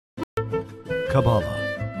Kabbalah,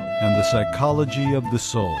 and the Psychology of the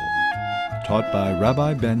Soul, taught by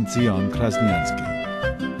Rabbi Ben Zion Krasniansky.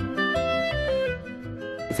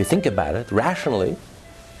 If you think about it rationally,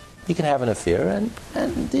 you can have an affair and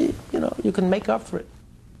you can make up for it.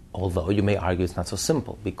 Although you may argue it's not so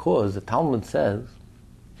simple, because the Talmud says,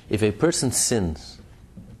 if a person sins,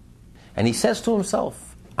 and he says to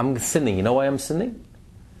himself, I'm sinning, you know why I'm sinning?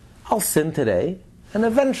 I'll sin today, and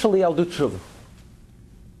eventually I'll do tshuva.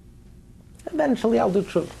 Eventually I'll do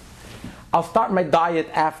tshuva. I'll start my diet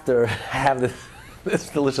after I have this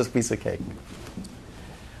delicious piece of cake.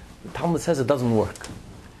 The Talmud says it doesn't work.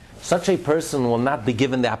 Such a person will not be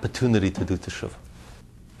given the opportunity to do teshuvah.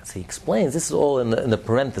 So he explains, this is all in the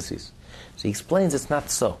parentheses. So he explains it's not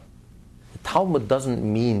so. The Talmud doesn't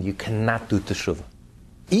mean you cannot do teshuvah.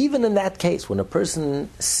 Even in that case, when a person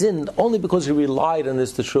sinned only because he relied on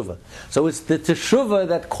this teshuvah. So it's the teshuvah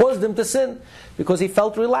that caused him to sin, because he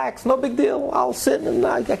felt relaxed. No big deal, I'll sin and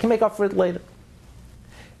I can make up for it later.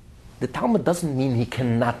 The Talmud doesn't mean he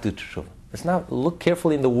cannot do teshuvah. It's not, look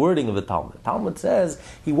carefully in the wording of the Talmud. The Talmud says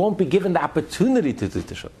he won't be given the opportunity to do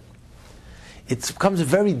teshuvah. It becomes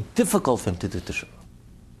very difficult for him to do teshuvah,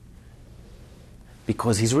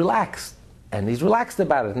 because he's relaxed. And he's relaxed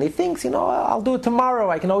about it. And he thinks, I'll do it tomorrow.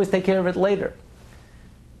 I can always take care of it later.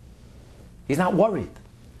 He's not worried.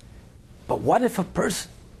 But what if a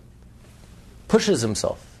person pushes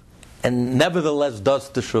himself and nevertheless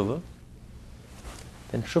does teshuvah?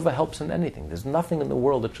 Then teshuvah helps in anything. There's nothing in the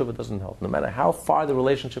world that teshuvah doesn't help. No matter how far the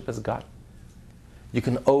relationship has got, you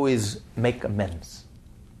can always make amends.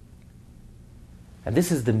 And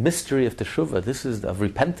this is the mystery of teshuvah. This is of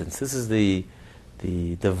repentance. This is the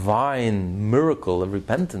divine miracle of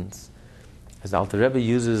repentance. As Alter Rebbe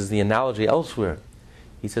uses the analogy elsewhere,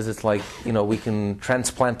 he says it's like, we can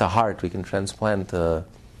transplant a heart, we can transplant an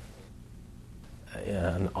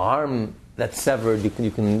arm that's severed, you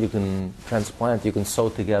can transplant, you can sew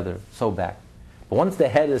together, sew back. But once the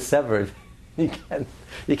head is severed, you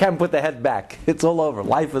can't put the head back. It's all over.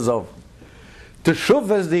 Life is over.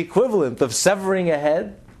 Teshuvah is the equivalent of severing a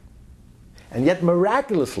head, and yet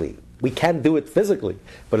miraculously, we can't do it physically,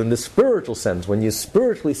 but in the spiritual sense, when you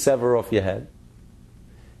spiritually sever off your head,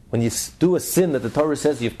 when you do a sin that the Torah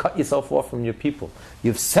says you've cut yourself off from your people,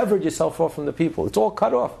 you've severed yourself off from the people, it's all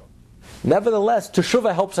cut off. Nevertheless,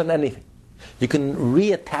 teshuvah helps on anything. You can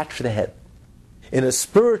reattach the head. In a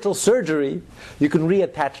spiritual surgery, you can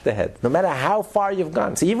reattach the head, no matter how far you've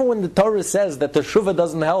gone. So even when the Torah says that teshuvah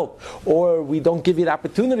doesn't help, or we don't give you the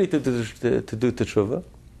opportunity to do teshuvah,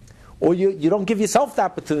 or you don't give yourself the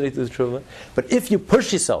opportunity to do teshuvah, but if you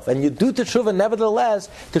push yourself and you do teshuvah, nevertheless,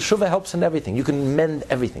 teshuvah helps in everything. You can mend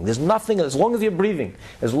everything. There's nothing, as long as you're breathing,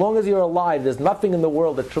 as long as you're alive, there's nothing in the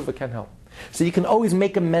world that teshuvah can help. So you can always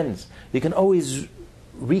make amends. You can always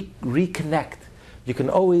reconnect. You can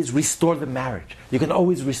always restore the marriage. You can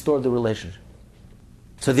always restore the relationship.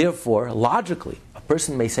 So therefore, logically, a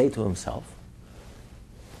person may say to himself,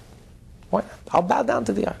 why not? I'll bow down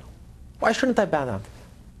to the idol. Why shouldn't I bow down to it?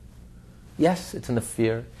 Yes, it's an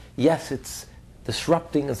affair. Yes, it's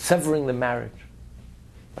disrupting and severing the marriage.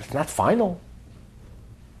 But it's not final.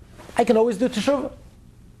 I can always do teshuvah.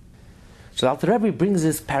 So Alter Rebbe brings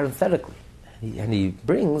this parenthetically. And he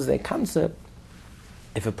brings the concept,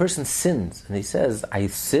 if a person sins, and he says, I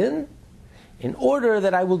sin in order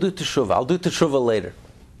that I will do teshuvah. I'll do teshuvah later.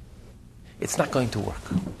 It's not going to work.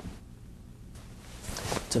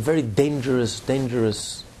 It's a very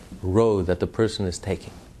dangerous road that the person is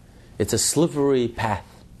taking. It's a slippery path,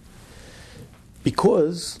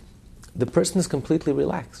 because the person is completely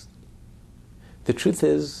relaxed. The truth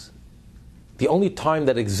is, the only time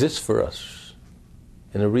that exists for us,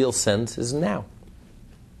 in a real sense, is now.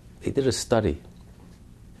 They did a study.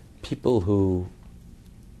 People who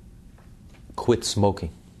quit smoking,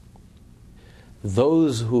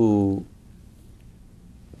 those who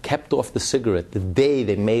kept off the cigarette the day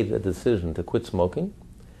they made a decision to quit smoking,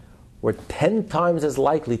 were 10 times as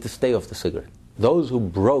likely to stay off the cigarette. Those who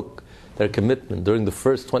broke their commitment during the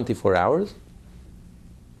first 24 hours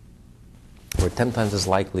were 10 times as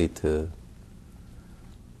likely to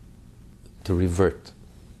revert,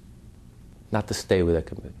 not to stay with their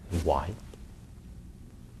commitment. Why?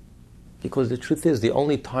 Because the truth is, the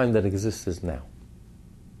only time that exists is now.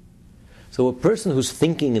 So a person who's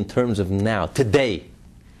thinking in terms of now, today,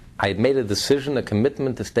 I made a decision, a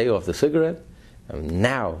commitment to stay off the cigarette, and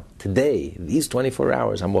now, today, these 24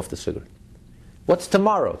 hours, I'm off the cigarette. What's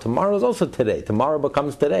tomorrow? Tomorrow is also today. Tomorrow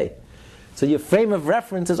becomes today. So your frame of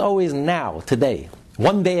reference is always now, today.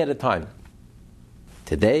 One day at a time.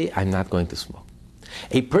 Today, I'm not going to smoke.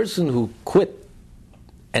 A person who quit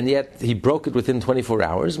And yet he broke it within 24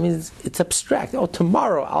 hours. Means it's abstract. Oh,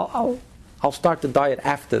 tomorrow I'll start the diet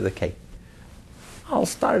after the cake. I'll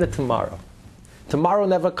start it tomorrow. Tomorrow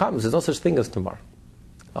never comes. There's no such thing as tomorrow.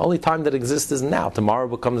 The only time that exists is now. Tomorrow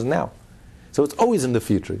becomes now. So it's always in the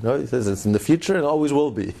future. You know, he says it's in the future and always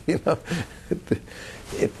will be. You know,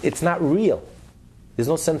 it's not real. There's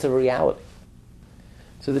no sense of reality.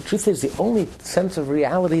 So the truth is, the only sense of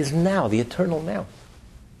reality is now, the eternal now.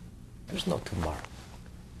 There's no tomorrow.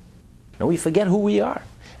 And we forget who we are,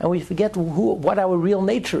 and we forget what our real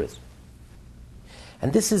nature is.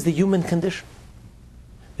 And this is the human condition.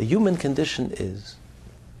 The human condition is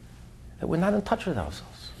that we're not in touch with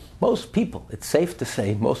ourselves. Most people, it's safe to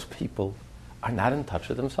say, most people are not in touch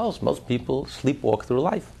with themselves. Most people sleepwalk through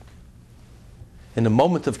life. In a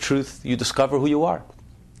moment of truth, you discover who you are.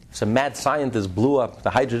 If some mad scientist blew up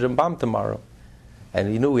the hydrogen bomb tomorrow, and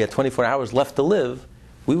he knew we had 24 hours left to live,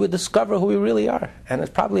 we would discover who we really are. And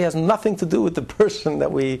it probably has nothing to do with the person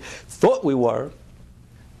that we thought we were,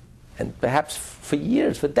 and perhaps for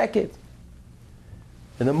years, for decades.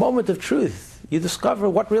 In a moment of truth, you discover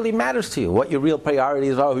what really matters to you, what your real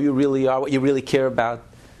priorities are, who you really are, what you really care about.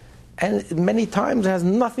 And many times it has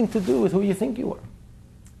nothing to do with who you think you are.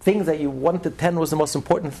 Things that you 1 to 10 was the most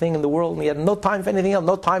important thing in the world, and you had no time for anything else,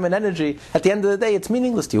 no time and energy. At the end of the day, it's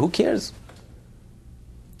meaningless to you. Who cares?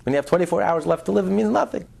 When you have 24 hours left to live, it means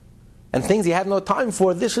nothing. And things you had no time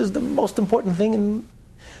for, this is the most important thing.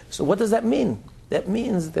 So what does that mean? That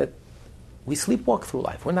means that we sleepwalk through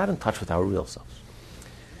life. We're not in touch with our real selves.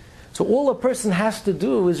 So all a person has to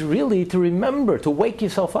do is really to remember, to wake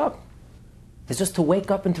yourself up. It's just to wake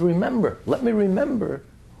up and to remember. Let me remember,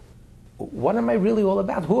 what am I really all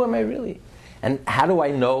about? Who am I really? And how do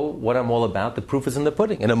I know what I'm all about? The proof is in the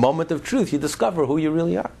pudding. In a moment of truth, you discover who you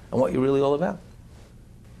really are and what you're really all about.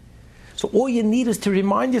 So all you need is to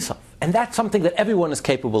remind yourself. And that's something that everyone is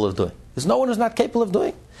capable of doing. There's no one who's not capable of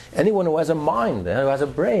doing. Anyone who has a mind, who has a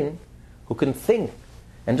brain, who can think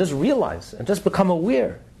and just realize and just become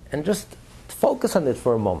aware and just focus on it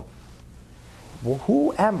for a moment. Well,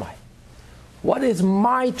 who am I? What is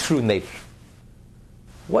my true nature?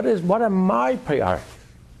 What are my priorities?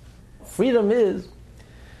 Freedom is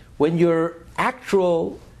when you're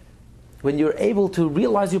able to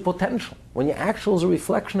realize your potential, when your actual is a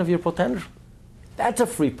reflection of your potential. That's a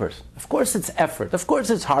free person. Of course it's effort, of course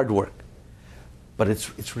it's hard work, but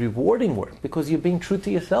it's rewarding work because you're being true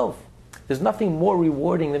to yourself. There's nothing more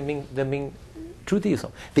rewarding than being true to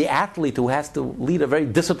yourself. The athlete who has to lead a very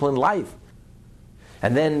disciplined life,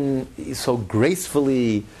 and then he's so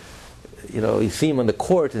gracefully, you see him on the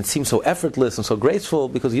court and it seems so effortless and so graceful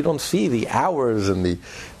because you don't see the hours and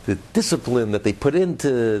the discipline that they put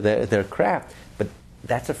into their craft. But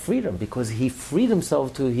that's a freedom because he freed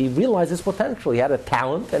himself he realized his potential. He had a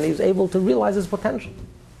talent and he was able to realize his potential.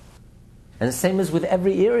 And the same is with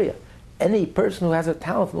every area. Any person who has a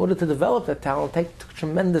talent, in order to develop that talent, takes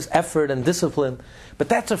tremendous effort and discipline. But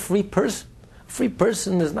that's a free person. A free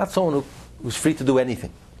person is not someone who's free to do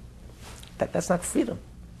anything. That's not freedom.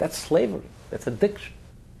 That's slavery. That's addiction.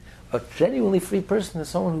 A genuinely free person is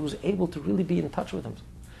someone who's able to really be in touch with himself,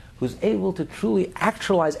 who's able to truly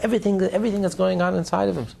actualize everything that's going on inside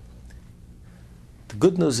of himself. The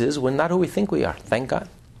good news is we're not who we think we are. Thank God.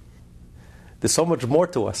 There's so much more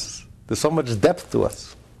to us. There's so much depth to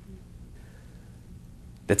us.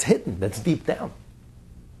 That's hidden. That's deep down.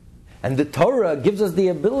 And the Torah gives us the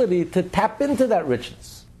ability to tap into that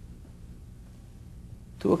richness,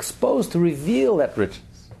 to expose, to reveal that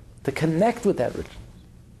richness, to connect with that richness,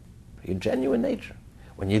 your genuine nature.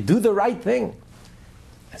 When you do the right thing,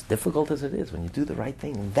 as difficult as it is, when you do the right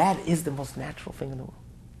thing, that is the most natural thing in the world.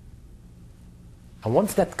 And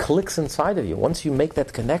once that clicks inside of you, once you make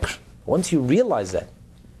that connection, once you realize that,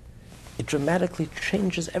 it dramatically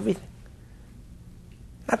changes everything.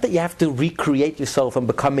 Not that you have to recreate yourself and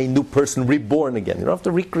become a new person, reborn again. You don't have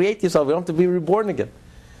to recreate yourself, you don't have to be reborn again.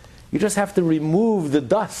 You just have to remove the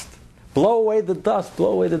dust. Blow away the dust,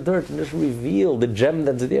 blow away the dirt, and just reveal the gem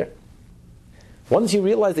that's there. Once you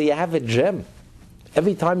realize that you have a gem,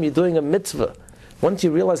 every time you're doing a mitzvah, once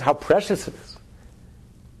you realize how precious it is,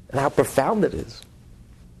 and how profound it is,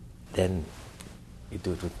 then you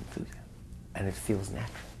do it with enthusiasm, and it feels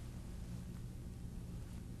natural.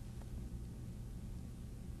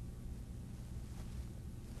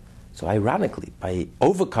 So ironically, by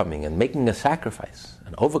overcoming and making a sacrifice,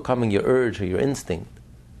 and overcoming your urge or your instinct,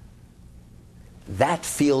 that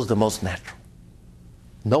feels the most natural.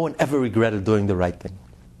 No one ever regretted doing the right thing.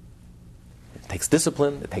 It takes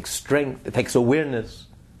discipline, it takes strength, it takes awareness.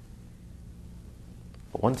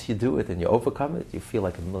 But once you do it and you overcome it, you feel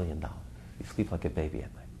like $1 million. You sleep like a baby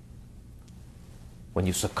at night. when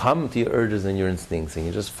you succumb to your urges and your instincts, and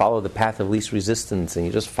you just follow the path of least resistance, and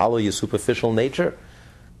you just follow your superficial nature,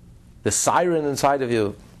 the siren inside of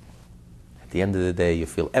you, at the end of the day, you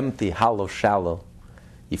feel empty, hollow, shallow.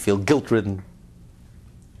 You feel guilt-ridden.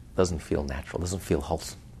 Doesn't feel natural, doesn't feel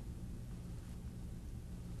wholesome.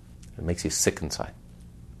 It makes you sick inside.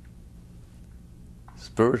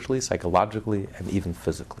 Spiritually, psychologically, and even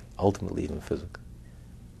physically. Ultimately, even physically.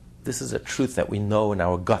 This is a truth that we know in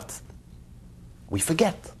our gut. We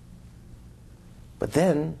forget. But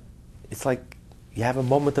then, it's like you have a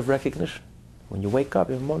moment of recognition. When you wake up,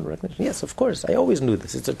 you have a moment of recognition. Yes, of course, I always knew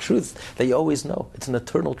this. It's a truth that you always know. It's an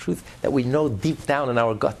eternal truth that we know deep down in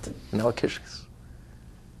our gut, in our kishkas.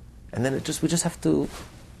 And then we just have to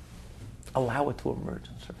allow it to emerge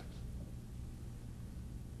and surface.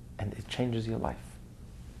 And it changes your life.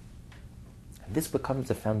 And this becomes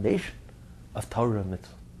the foundation of Torah and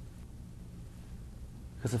mitzvah.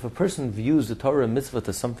 Because if a person views the Torah and mitzvah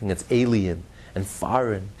as something that's alien and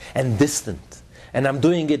foreign and distant, and I'm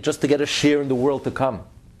doing it just to get a share in the world to come,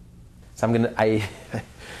 so I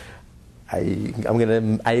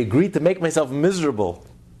agree to make myself miserable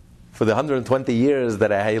for the 120 years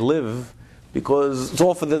that I live, because it's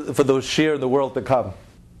all for those share in the world to come.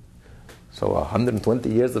 So 120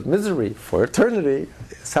 years of misery for eternity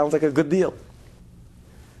sounds like a good deal.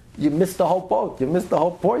 You missed the whole boat. You missed the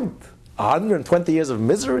whole point. 120 years of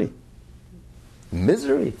misery.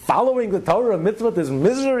 Misery. Following the Torah and mitzvah is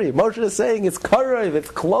misery. Moshe is saying it's karev,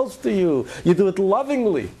 it's close to you. You do it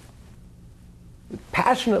lovingly,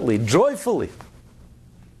 passionately, joyfully,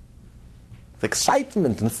 with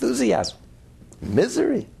excitement, enthusiasm.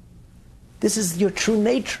 Misery. This is your true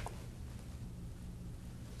nature.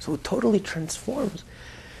 So it totally transforms.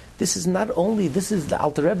 This is the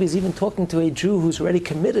Alter Rebbe is even talking to a Jew who's already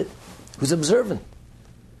committed, who's observant.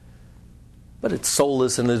 But it's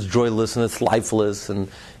soulless and it's joyless and it's lifeless and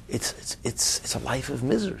it's a life of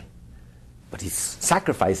misery. But he's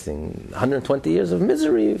sacrificing 120 years of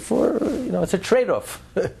misery for, it's a trade-off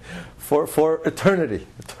for eternity,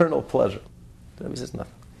 eternal pleasure. The Rebbe says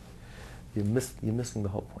nothing. You're missing the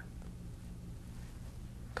whole point.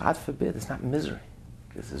 God forbid, it's not misery.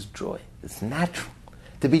 This is joy. It's natural.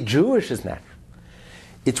 To be Jewish is natural.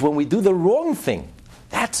 It's when we do the wrong thing,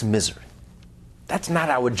 that's misery. That's not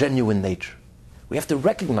our genuine nature. We have to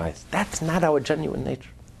recognize that's not our genuine nature.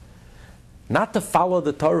 Not to follow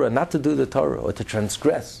the Torah, not to do the Torah, or to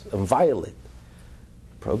transgress and violate.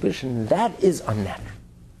 Prohibition, that is unnatural.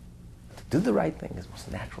 To do the right thing is the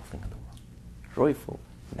most natural thing in the world. Joyful,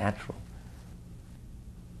 natural.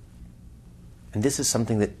 And this is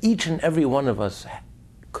something that each and every one of us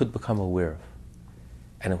could become aware of.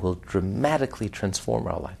 And it will dramatically transform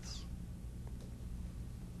our lives.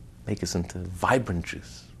 Make us into vibrant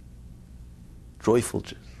Jews. Joyful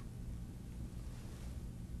Jews.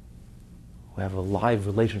 Who have a live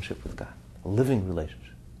relationship with God. A living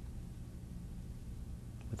relationship.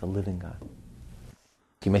 With a living God.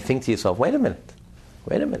 You may think to yourself, wait a minute.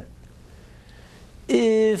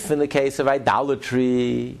 If in the case of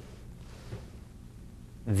idolatry,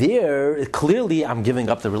 there, clearly I'm giving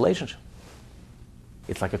up the relationship.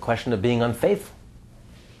 It's like a question of being unfaithful.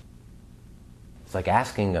 It's like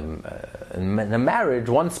asking in a marriage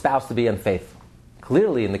one spouse to be unfaithful.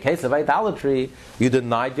 Clearly, in the case of idolatry, you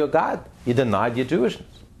denied your God. You denied your Jewishness.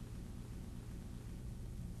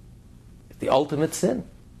 It's the ultimate sin.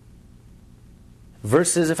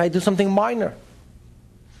 Versus if I do something minor.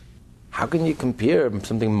 How can you compare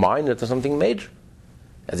something minor to something major?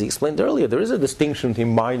 As he explained earlier, there is a distinction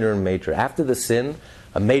between minor and major. After the sin,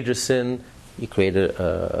 a major sin, you create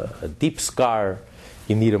a deep scar.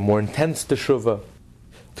 You need a more intense teshuvah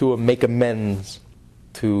to make amends,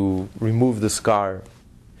 to remove the scar.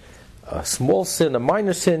 A small sin, a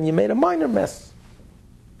minor sin, you made a minor mess.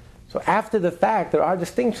 So after the fact, there are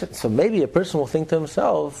distinctions. So maybe a person will think to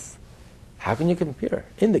himself, how can you compare?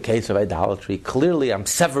 In the case of idolatry, clearly I'm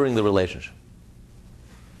severing the relationship.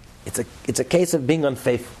 It's a case of being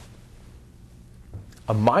unfaithful.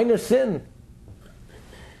 A minor sin.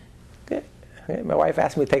 Okay, my wife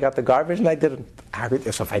asked me to take out the garbage and I didn't.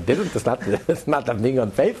 So if I didn't, it's not that being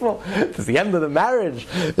unfaithful. It's the end of the marriage.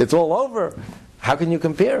 It's all over. How can you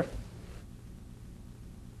compare?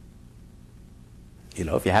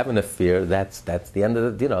 If you have an affair, that's the end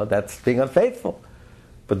of that's being unfaithful.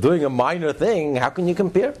 But doing a minor thing, how can you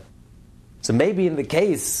compare? So maybe in the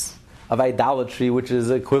case of idolatry, which is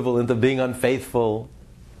equivalent of being unfaithful,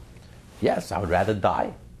 yes, I would rather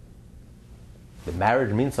die. The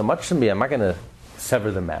marriage means so much to me, I'm not going to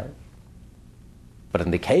sever the marriage. But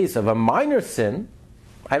in the case of a minor sin,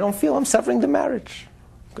 I don't feel I'm severing the marriage.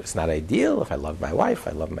 It's not ideal. If I love my wife,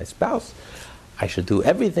 I love my spouse, I should do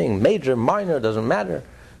everything, major, minor, doesn't matter.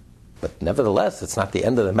 But nevertheless, it's not the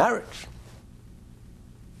end of the marriage.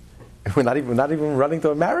 We're not even running to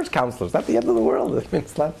a marriage counselor. It's not the end of the world. I mean,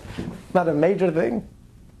 it's not a major thing.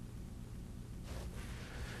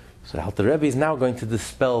 So the Alter Rebbe is now going to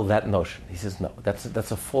dispel that notion. He says, no, that's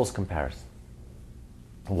a false comparison.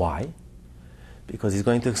 Why? Because he's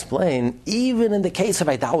going to explain, even in the case of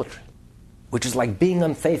idolatry, which is like being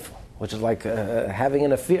unfaithful, which is like having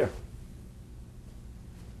an affair,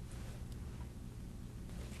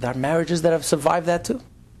 there are marriages that have survived that too.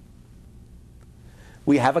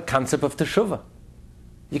 We have a concept of teshuvah.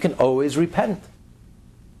 You can always repent.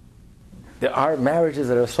 There are marriages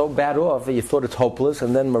that are so bad off that you thought it's hopeless,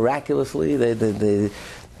 and then miraculously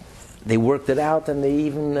they worked it out, and they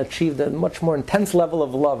even achieved a much more intense level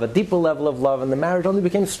of love, a deeper level of love, and the marriage only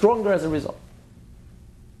became stronger as a result.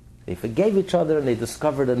 They forgave each other, and they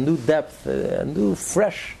discovered a new depth, a new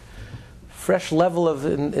fresh level of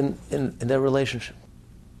in their relationship.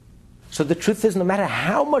 So the truth is, no matter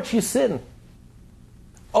how much you sin,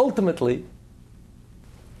 ultimately,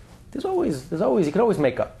 there's always you can always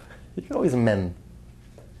make up. You can always mend.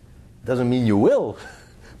 It doesn't mean you will,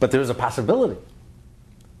 but there's a possibility.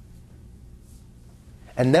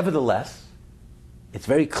 And nevertheless, it's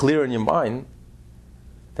very clear in your mind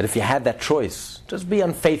that if you had that choice, just be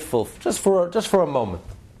unfaithful, just for a moment.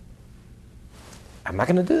 I'm not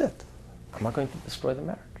going to do that. I'm not going to destroy the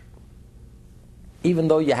marriage. Even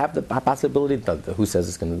though you have the possibility, who says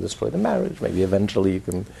it's going to destroy the marriage? Maybe eventually you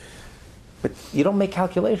can. But you don't make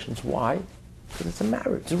calculations. Why? Because it's a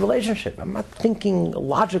marriage, it's a relationship. I'm not thinking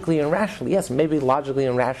logically and rationally. Yes, maybe logically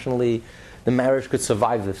and rationally the marriage could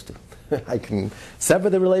survive this too. I can sever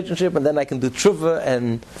the relationship, and then I can do tshuva,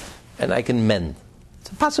 and I can mend.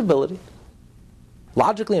 It's a possibility.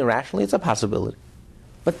 Logically and rationally, it's a possibility.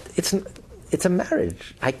 But it's a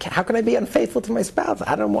marriage. How can I be unfaithful to my spouse?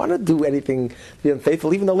 I don't want to do anything to be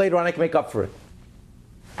unfaithful, even though later on I can make up for it.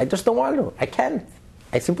 I just don't want to. I can't.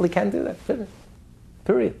 I simply can't do that.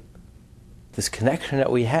 Period. This connection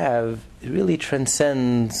that we have, it really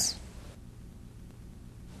transcends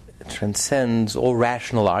all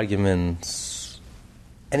rational arguments,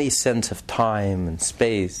 any sense of time and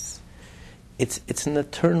space. It's an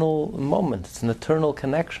eternal moment. It's an eternal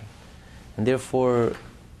connection. And therefore,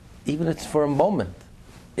 even if it's for a moment,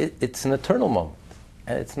 it's an eternal moment.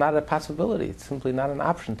 And it's not a possibility. It's simply not an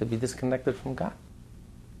option to be disconnected from God.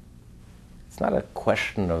 It's not a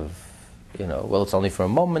question of, well, it's only for a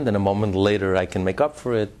moment, and a moment later I can make up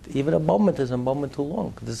for it. Even a moment is a moment too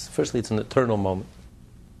long. Firstly, it's an eternal moment.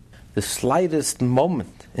 The slightest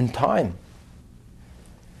moment in time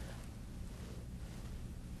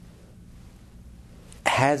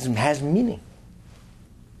has meaning.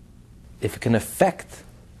 If it can affect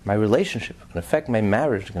my relationship, it can affect my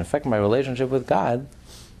marriage, it can affect my relationship with God,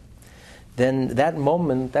 then that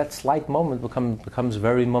moment, that slight moment becomes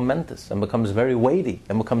very momentous and becomes very weighty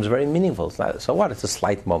and becomes very meaningful. So what? It's a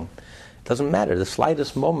slight moment. It doesn't matter. The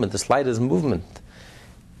slightest moment, the slightest movement,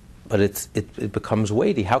 but it becomes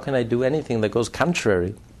weighty. How can I do anything that goes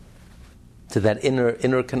contrary to that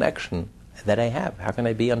inner connection that I have? How can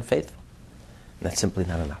I be unfaithful? And that's simply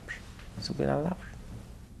not an option. It's simply not an option.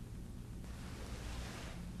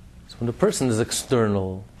 So when the person is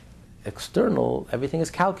external, everything is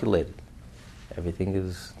calculated. Everything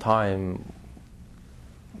is time.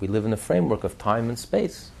 We live in a framework of time and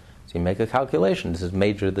space. So you make a calculation. This is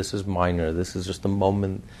major, this is minor, this is just a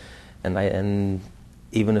moment, and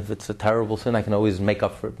even if it's a terrible sin, I can always make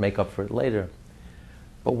up for it later.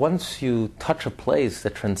 But once you touch a place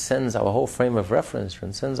that transcends our whole frame of reference,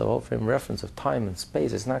 of time and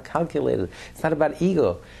space, it's not calculated. It's not about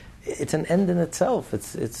ego. It's an end in itself.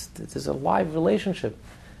 It's a live relationship.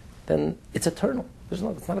 Then it's eternal. It's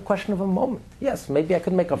not a question of a moment. Yes, maybe I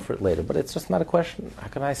could make up for it later, but it's just not a question. How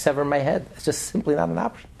can I sever my head? It's just simply not an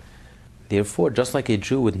option. Therefore, just like a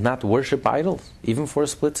Jew would not worship idols, even for a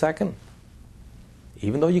split second,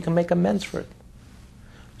 even though you can make amends for it,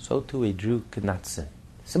 so too a Jew could not sin.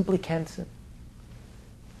 Simply can't sin.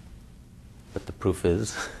 But the proof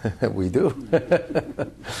is, we do.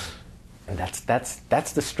 And that's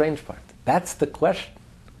the strange part. That's the question.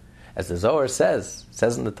 As the Zohar says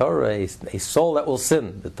in the Torah, a soul that will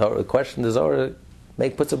sin. The question the Zohar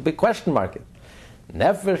puts a big question mark in.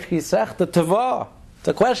 Nefesh chisech teva. It's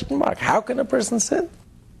a question mark. How can a person sin?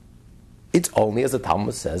 It's only, as the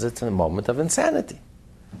Talmud says, it's a moment of insanity.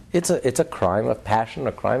 It's a crime of passion,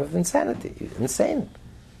 a crime of insanity. You're insane.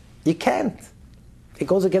 You can't. It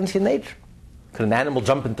goes against your nature. Could an animal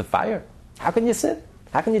jump into fire? How can you sin?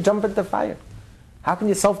 How can you jump into fire? How can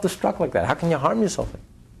you self-destruct like that? How can you harm yourself?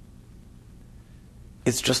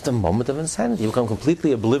 It's just a moment of insanity. You become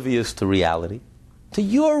completely oblivious to reality, to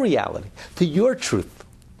your truth.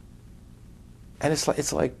 And it's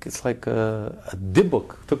like a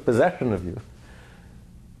dibbuk took possession of you.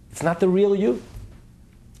 It's not the real you,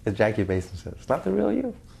 as Jackie Basin says. It's not the real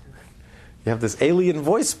you. You have this alien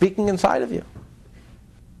voice speaking inside of you.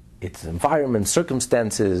 It's environment,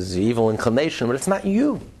 circumstances, evil inclination, but it's not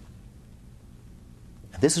you.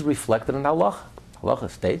 And this is reflected in halacha. Halacha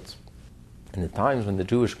states, in the times when the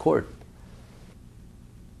Jewish court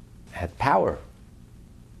had power,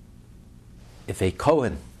 if a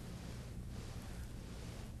Kohen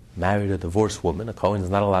married a divorced woman, a Kohen is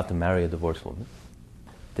not allowed to marry a divorced woman,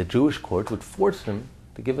 the Jewish court would force him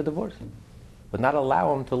to give a divorce, would not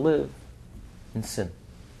allow him to live in sin.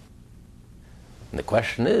 And the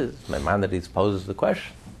question is, Maimonides poses the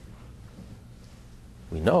question.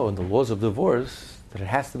 We know in the laws of divorce that it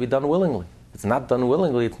has to be done willingly. If it's not done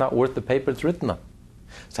willingly, it's not worth the paper it's written on.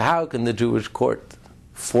 So how can the Jewish court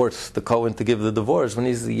force the Kohen to give the divorce when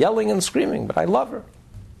he's yelling and screaming, but I love her,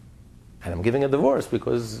 and I'm giving a divorce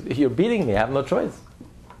because you're beating me, I have no choice.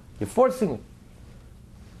 You're forcing me.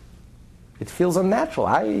 It feels unnatural.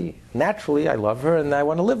 I love her and I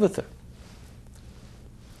want to live with her.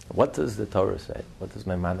 What does the Torah say? What does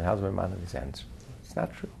Maimonides, how's Maimonides answer? It's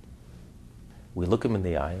not true. We look him in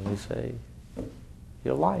the eye and we say,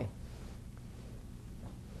 you're lying.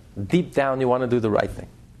 Deep down you want to do the right thing.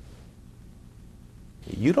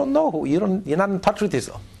 You don't know you're not in touch with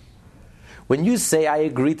yourself. When you say, I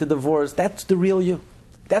agree to divorce, that's the real you.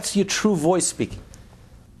 That's your true voice speaking.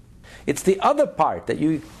 It's the other part that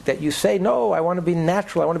you say, no, I want to be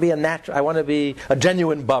natural, I want to be a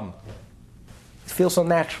genuine bum. It feels so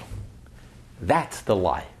natural. That's the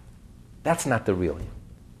lie. That's not the real you.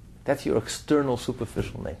 That's your external,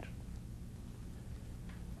 superficial nature.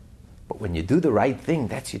 But when you do the right thing,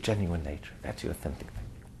 that's your genuine nature. That's your authentic thing.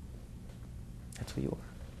 That's who you are.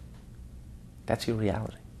 That's your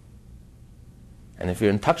reality. And if you're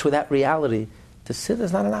in touch with that reality, to sin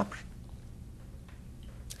is not an option.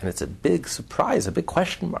 And it's a big surprise, a big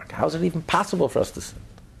question mark. How is it even possible for us to sin?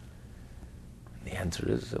 And the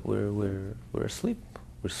answer is that we're asleep.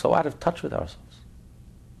 We're so out of touch with ourselves.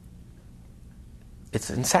 It's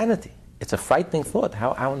insanity. It's a frightening thought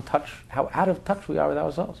how out of touch we are with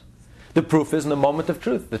ourselves. The proof is in the moment of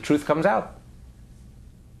truth. The truth comes out.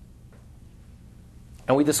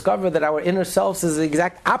 And we discover that our inner selves is the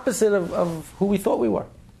exact opposite of who we thought we were.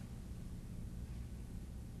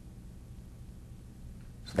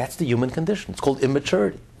 So that's the human condition. It's called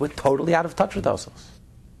immaturity. We're totally out of touch with ourselves.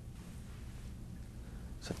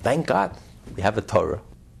 So thank God we have a Torah.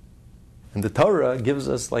 And the Torah gives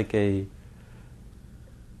us if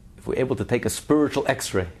we're able to take a spiritual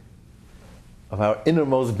x-ray of our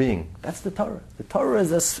innermost being, that's the Torah. The Torah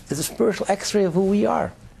is a spiritual x-ray of who we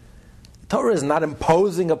are. The Torah is not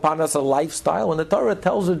imposing upon us a lifestyle. When the Torah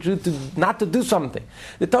tells a Jew not to do something,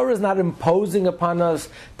 the Torah is not imposing upon us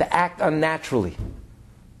to act unnaturally.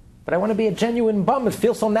 But I want to be a genuine bum. It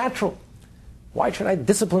feels so natural. Why should I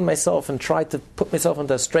discipline myself and try to put myself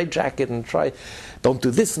into a straitjacket and don't do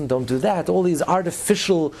this and don't do that? All these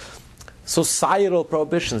artificial societal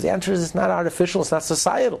prohibitions. The answer is it's not artificial, it's not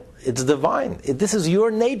societal. It's divine. This is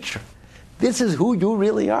your nature. This is who you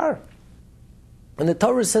really are. When the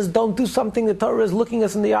Torah says don't do something, the Torah is looking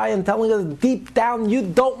us in the eye and telling us deep down you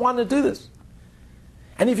don't want to do this.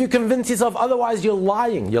 And if you convince yourself otherwise, you're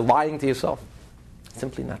lying. You're lying to yourself. It's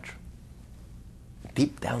simply not true.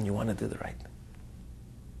 Deep down you want to do the right thing.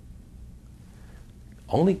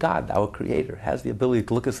 Only God, our Creator, has the ability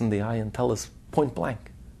to look us in the eye and tell us point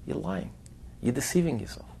blank, you're lying. You're deceiving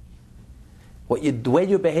yourself. The way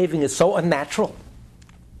you're behaving is so unnatural.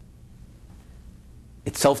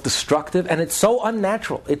 It's self-destructive and it's so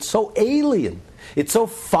unnatural. It's so alien. It's so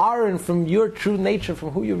foreign from your true nature,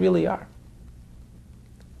 from who you really are.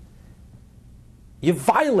 You're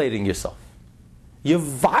violating yourself. You're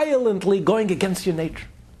violently going against your nature.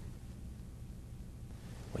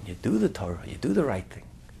 When you do the Torah, you do the right thing.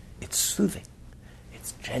 It's soothing.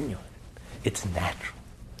 It's genuine. It's natural.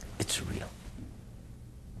 It's real.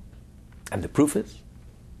 And the proof is,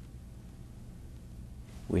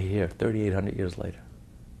 we're here 3,800 years later.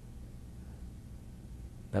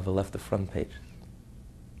 Never left the front pages.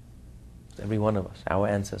 Every one of us, our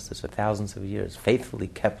ancestors for thousands of years, faithfully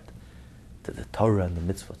kept to the Torah and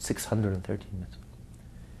the mitzvot, 613 mitzvot.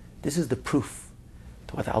 This is the proof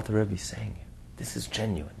to what the Alter Rebbe is saying here. This is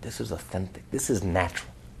genuine. This is authentic. This is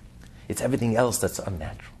natural. It's everything else that's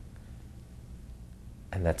unnatural.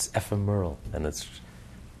 And that's ephemeral. And it's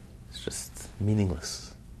just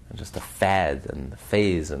meaningless. And just a fad and a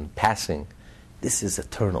phase and passing. This is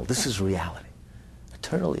eternal. This is reality. A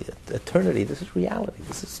eternity, this is reality.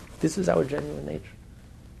 This is our genuine nature.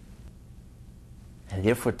 And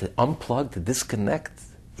therefore, to unplug, to disconnect,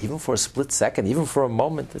 even for a split second, even for a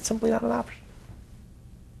moment, it's simply not an option.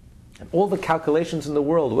 And all the calculations in the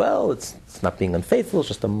world, well, it's not being unfaithful, it's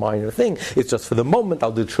just a minor thing. It's just for the moment,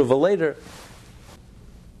 I'll do tshuva later.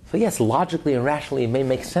 So yes, logically and rationally, it may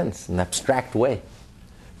make sense in an abstract way.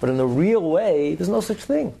 But in the real way, there's no such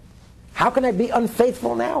thing. How can I be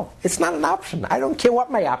unfaithful now? It's not an option. I don't care what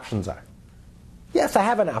my options are. Yes, I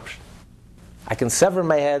have an option. I can sever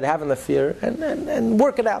my head, have an affair, and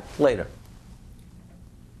work it out later.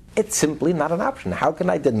 It's simply not an option. How can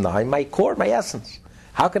I deny my core, my essence?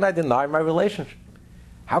 How can I deny my relationship?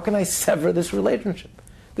 How can I sever this relationship?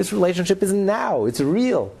 This relationship is now. It's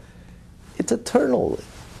real. It's eternal.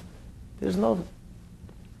 It's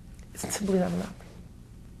simply not an option.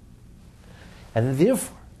 And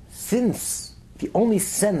therefore, since the only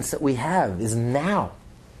sense that we have is now,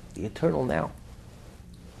 the eternal now,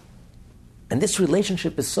 and this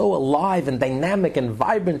relationship is so alive and dynamic and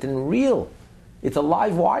vibrant and real, it's a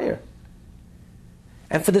live wire.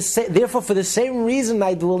 And therefore, for the same reason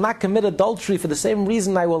I will not commit adultery, for the same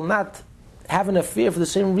reason I will not have an affair, for the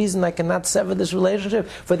same reason I cannot sever this relationship,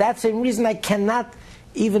 for that same reason I cannot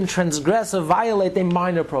even transgress or violate a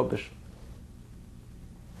minor prohibition.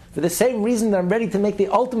 For the same reason that I'm ready to make the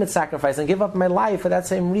ultimate sacrifice and give up my life, for that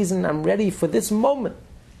same reason I'm ready for this moment,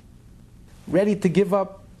 ready to give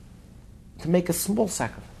up, to make a small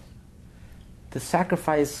sacrifice, to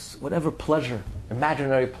sacrifice whatever pleasure,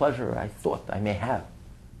 imaginary pleasure I thought I may have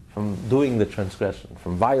from doing the transgression,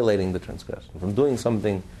 from violating the transgression, from doing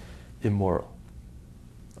something immoral,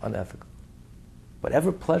 unethical.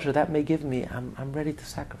 Whatever pleasure that may give me, I'm ready to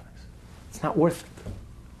sacrifice. It's not worth it.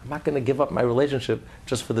 I'm not going to give up my relationship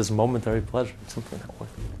just for this momentary pleasure. It's simply not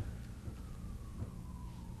worth it.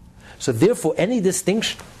 So therefore, any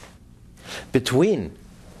distinction between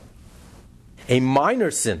a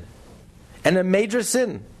minor sin and a major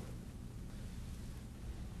sin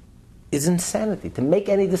is insanity. To make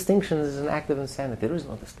any distinction is an act of insanity. There is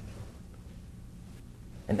no distinction.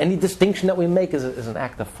 And any distinction that we make is an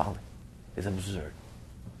act of folly, is absurd.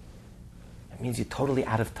 It means you're totally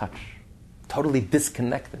out of touch, totally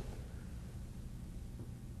disconnected.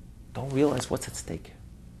 Don't realize what's at stake here.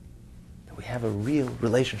 That we have a real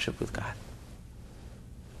relationship with God.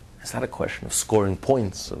 It's not a question of scoring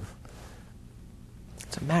points.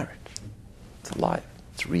 It's a marriage. It's alive.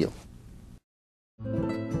 It's real.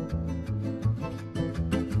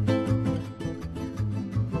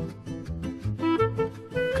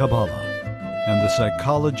 Kabbalah and the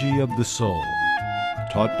Psychology of the Soul,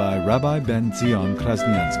 taught by Rabbi Ben Zion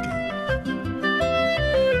Krasniansky.